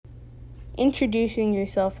introducing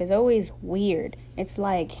yourself is always weird. It's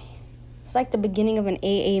like the beginning of an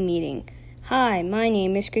AA meeting. Hi, my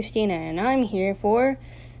name is Christina, and I'm here for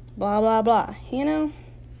blah, blah, blah,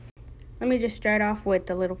 Let me just start off with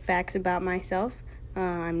the little facts about myself.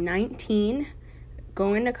 I'm 19,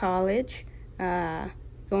 going to college,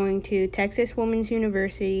 going to Texas Women's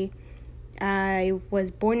University. I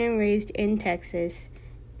was born and raised in Texas,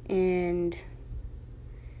 and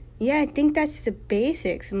yeah, I think that's the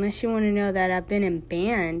basics, unless you want to know that I've been in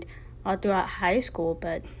band all throughout high school,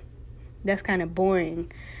 but that's kind of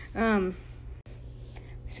boring.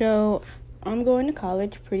 So I'm going to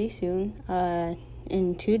college pretty soon,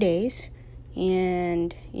 in 2 days,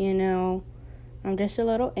 and, I'm just a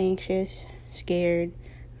little anxious, scared,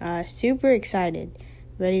 super excited,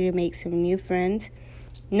 ready to make some new friends.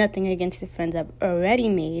 Nothing against the friends I've already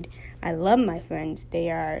made. I love my friends. They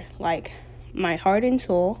are like my heart and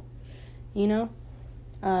soul, I'm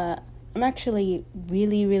actually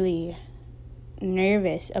really, really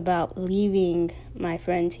nervous about leaving my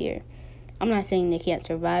friends here. I'm not saying they can't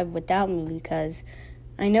survive without me, because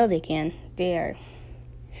I know they can. They are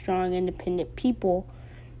strong, independent people.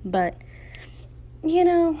 But,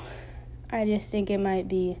 I just think it might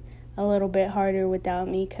be a little bit harder without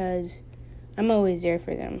me, because I'm always there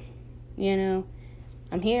for them.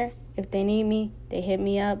 I'm here. If they need me, they hit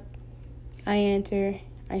me up. I answer.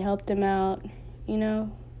 I help them out.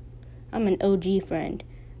 I'm an OG friend,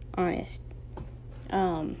 honest.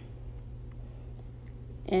 And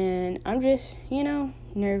I'm just,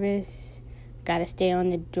 nervous. Gotta stay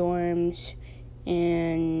on the dorms.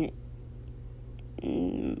 And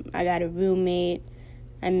I got a roommate.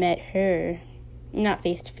 I met her, not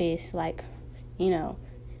face to face, like,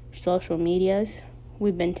 social medias.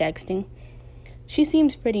 We've been texting. She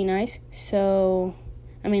seems pretty nice, so,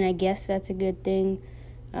 I guess that's a good thing.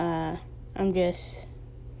 I'm just,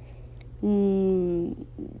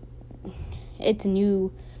 it's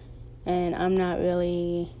new, and I'm not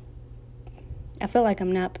really, I feel like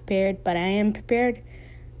I'm not prepared, but I am prepared,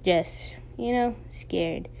 just,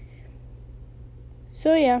 scared.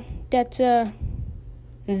 So yeah, that's,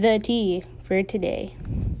 the tea for today.